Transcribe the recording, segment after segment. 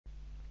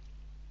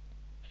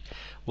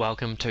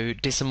Welcome to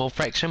Decimal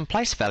Fraction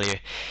Place Value.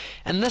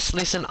 In this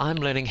lesson I'm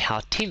learning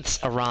how tenths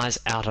arise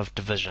out of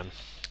division.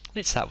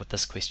 Let's start with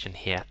this question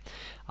here.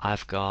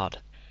 I've got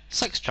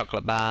 6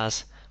 chocolate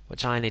bars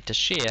which I need to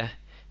share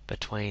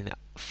between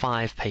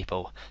 5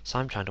 people. So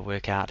I'm trying to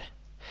work out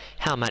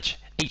how much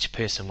each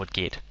person would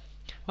get.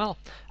 Well,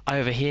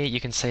 over here you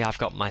can see I've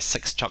got my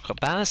 6 chocolate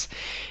bars,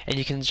 and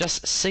you can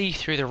just see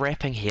through the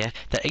wrapping here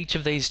that each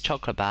of these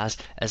chocolate bars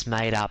is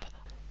made up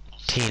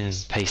 10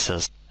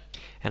 pieces.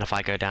 And if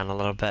I go down a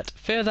little bit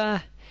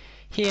further,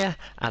 here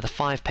are the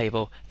 5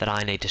 people that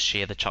I need to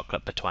share the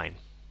chocolate between.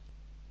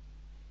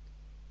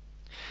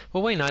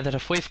 Well, we know that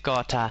if we've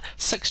got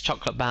 6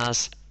 chocolate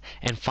bars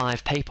and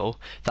 5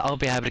 people, that I'll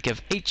be able to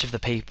give each of the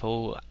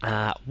people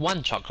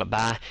 1 chocolate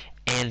bar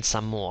and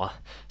some more.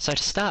 So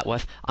to start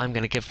with, I'm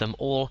going to give them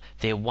all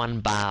their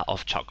 1 bar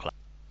of chocolate.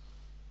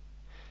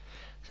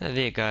 So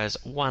there goes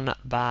 1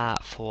 bar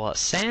for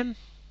Sam,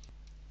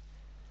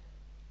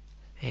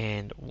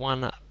 and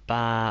 1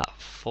 bar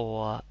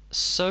for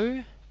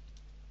Sue,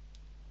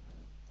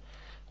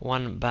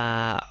 1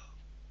 bar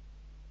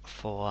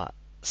for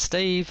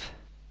Steve,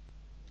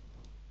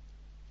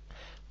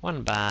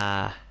 1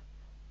 bar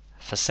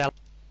for Sally,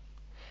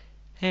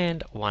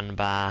 and 1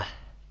 bar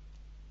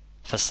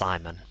for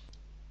Simon.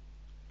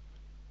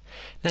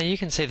 Now you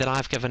can see that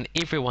I've given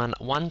everyone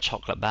 1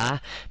 chocolate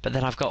bar, but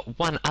that I've got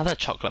 1 other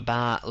chocolate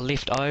bar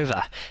left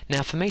over.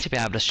 Now for me to be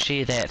able to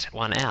share that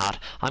one out,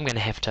 I'm going to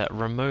have to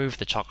remove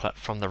the chocolate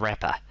from the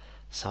wrapper.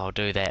 So I'll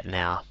do that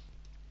now.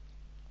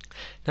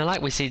 Now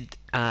like we said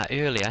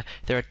earlier,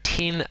 there are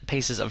 10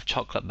 pieces of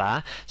chocolate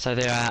bar, so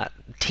there are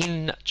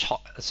 10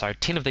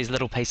 of these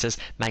little pieces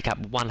make up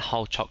 1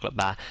 whole chocolate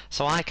bar.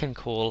 So I can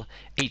call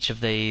each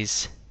of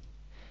these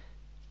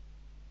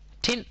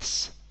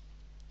tenths.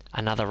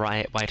 Another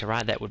way to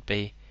write that would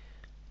be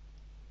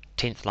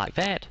tenth like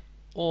that,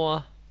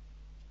 or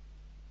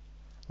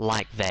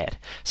like that.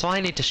 So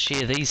I need to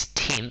share these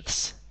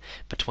tenths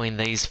between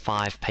these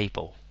 5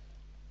 people.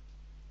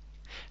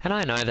 And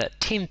I know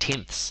that 10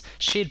 tenths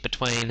shared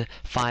between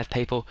 5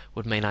 people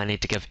would mean I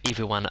need to give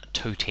everyone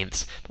 2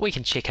 tenths. But we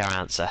can check our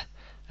answer.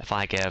 If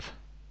I give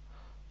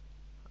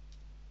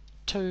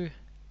 2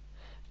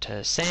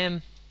 to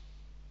Sam,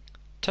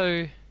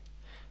 2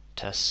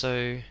 to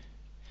Sue,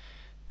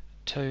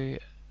 2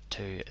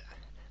 to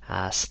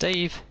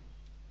Steve,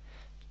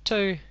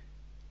 2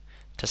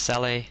 to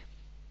Sally,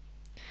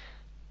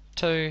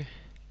 2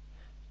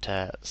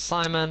 to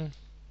Simon,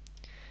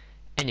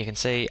 and you can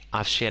see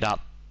I've shared up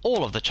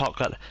all of the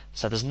chocolate,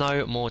 so there's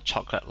no more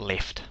chocolate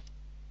left.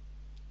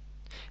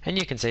 And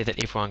you can see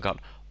that everyone got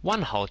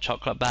 1 whole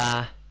chocolate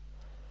bar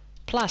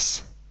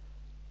plus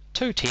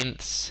 2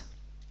 tenths,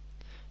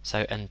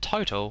 so in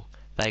total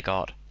they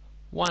got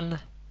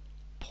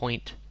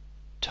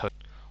 1.2,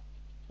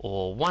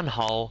 or 1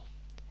 whole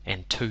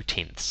and 2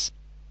 tenths.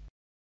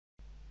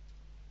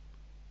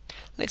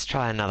 Let's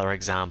try another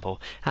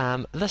example.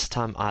 This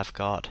time I've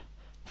got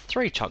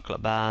 3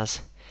 chocolate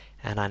bars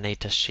and I need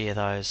to share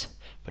those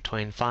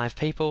between 5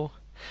 people.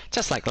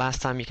 Just like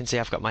last time, you can see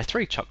I've got my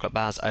 3 chocolate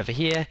bars over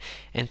here,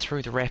 and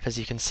through the wrappers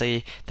you can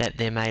see that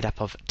they're made up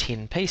of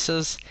 10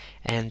 pieces,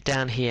 and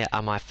down here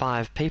are my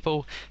 5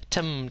 people: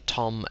 Tim,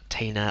 Tom,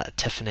 Tina,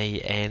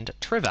 Tiffany and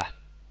Trevor.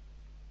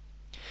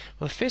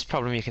 Well, the first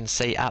problem you can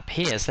see up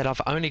here is that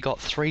I've only got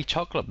 3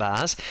 chocolate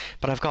bars,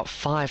 but I've got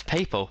 5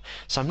 people,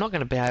 so I'm not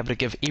going to be able to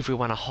give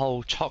everyone a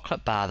whole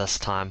chocolate bar this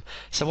time.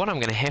 So what I'm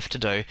going to have to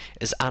do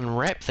is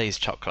unwrap these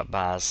chocolate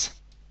bars.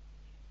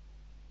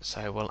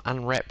 So we'll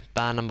unwrap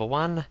bar number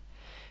 1,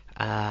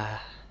 and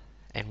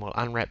we'll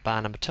unwrap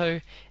bar number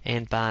 2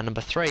 and bar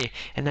number 3.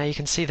 And now you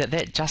can see that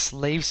that just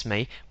leaves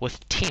me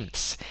with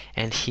tenths,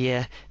 and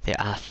here there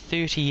are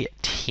 30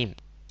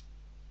 tenths.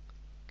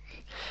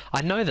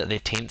 I know that they're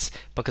tenths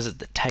because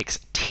it takes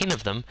 10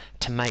 of them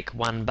to make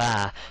 1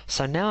 bar.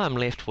 So now I'm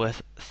left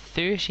with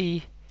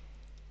 30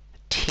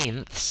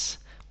 tenths,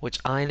 which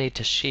I need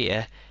to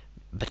share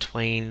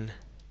between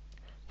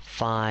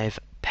 5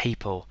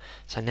 people.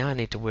 So now I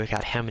need to work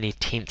out how many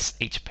tenths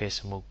each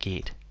person will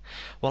get.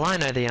 Well, I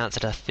know the answer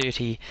to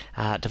 30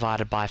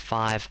 divided by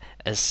 5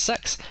 is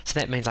 6, so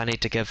that means I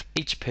need to give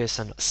each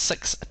person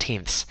 6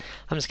 tenths.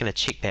 I'm just going to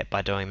check that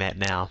by doing that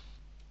now.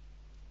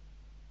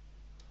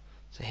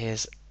 So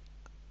here's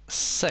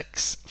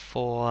 6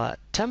 for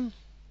Tim,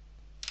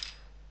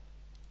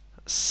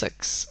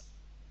 6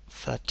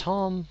 for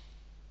Tom,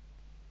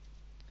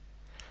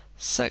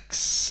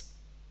 6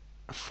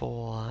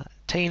 for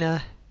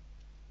Tina,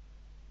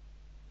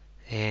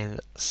 and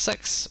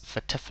 6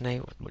 for Tiffany,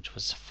 which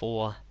was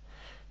 4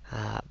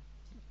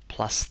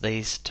 plus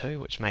these 2,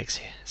 which makes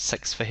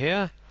 6 for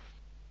her,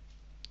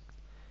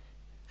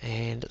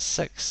 and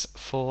 6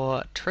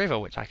 for Trevor,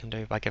 which I can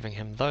do by giving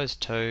him those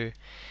 2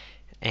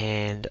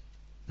 and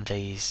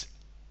these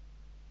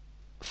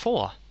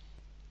 4.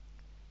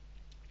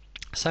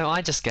 So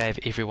I just gave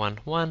everyone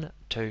 1,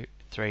 2,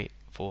 3,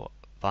 4,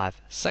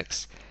 5,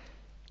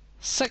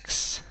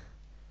 6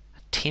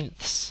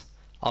 tenths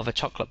of a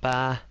chocolate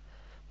bar,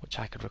 which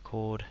I could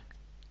record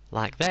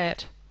like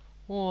that,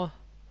 or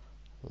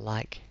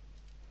like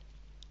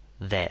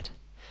that.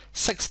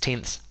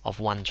 6/10 of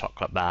one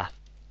chocolate bar.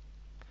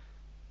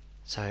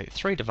 So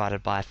 3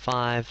 divided by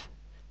 5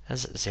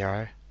 is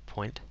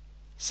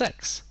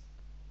 0.6.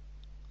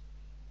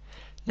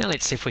 Now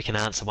let's see if we can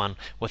answer one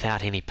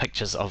without any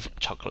pictures of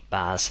chocolate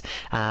bars.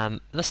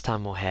 This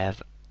time we'll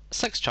have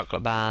 6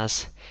 chocolate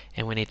bars,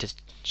 and we need to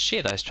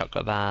share those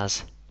chocolate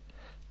bars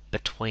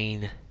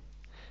between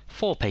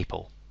 4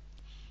 people.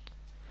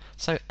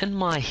 So in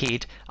my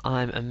head,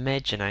 I'm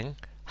imagining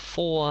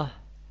 4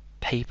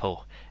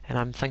 people, and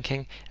I'm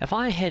thinking, if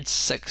I had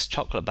 6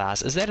 chocolate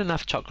bars, is that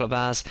enough chocolate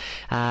bars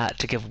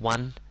to give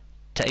 1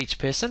 to each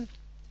person?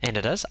 And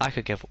it is. I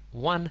could give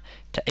 1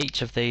 to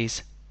each of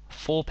these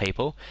 4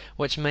 people,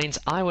 which means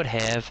I would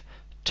have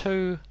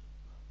 2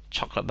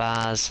 chocolate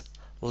bars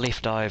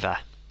left over.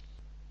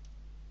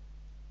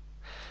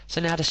 So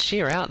now to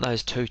share out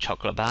those 2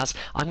 chocolate bars,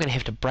 I'm going to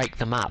have to break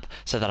them up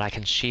so that I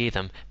can share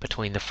them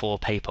between the 4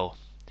 people.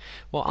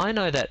 Well, I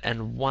know that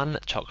in 1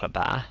 chocolate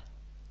bar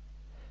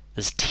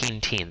there's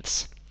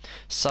 10/10.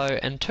 So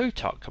in 2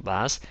 chocolate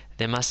bars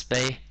there must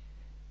be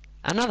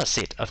another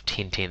set of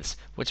 10/10,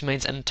 which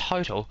means in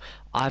total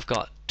I've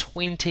got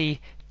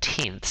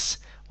 20/10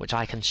 which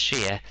I can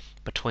share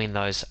between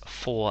those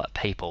 4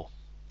 people.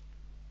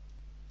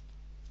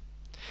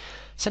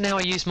 So now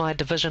I use my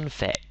division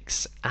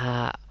facts.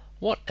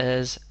 What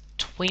is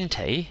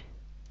 20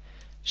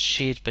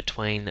 shared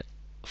between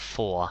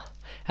 4?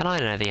 And I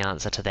know the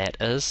answer to that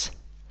is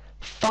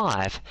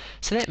 5.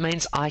 So that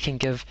means I can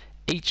give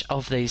each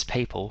of these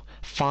people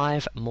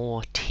 5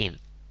 more tenths.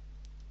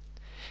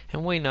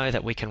 And we know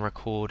that we can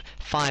record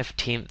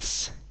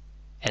 5/10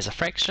 as a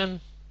fraction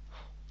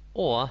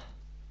or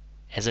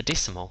as a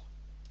decimal,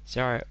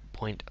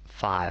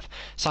 0.5.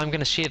 So I'm going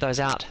to share those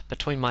out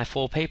between my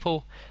 4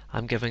 people.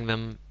 I'm giving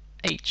them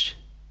each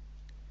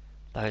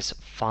those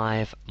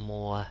 5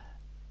 more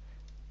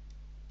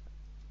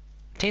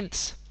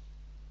tenths.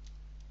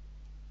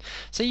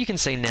 So you can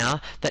see now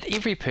that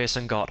every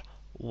person got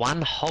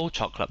 1 whole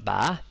chocolate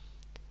bar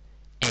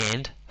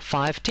and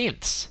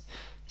 5/10.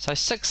 So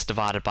 6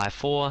 divided by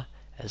 4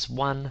 is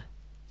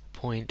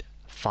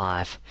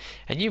 1.5.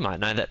 And you might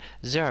know that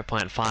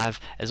 0.5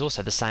 is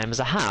also the same as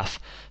a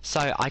half.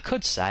 So I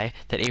could say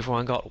that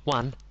everyone got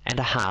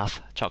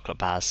 1.5 chocolate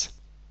bars.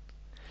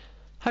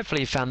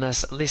 Hopefully you found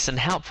this lesson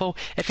helpful.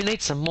 If you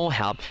need some more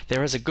help,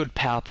 there is a good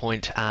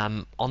PowerPoint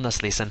on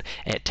this lesson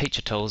at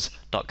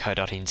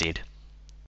teachertools.co.nz.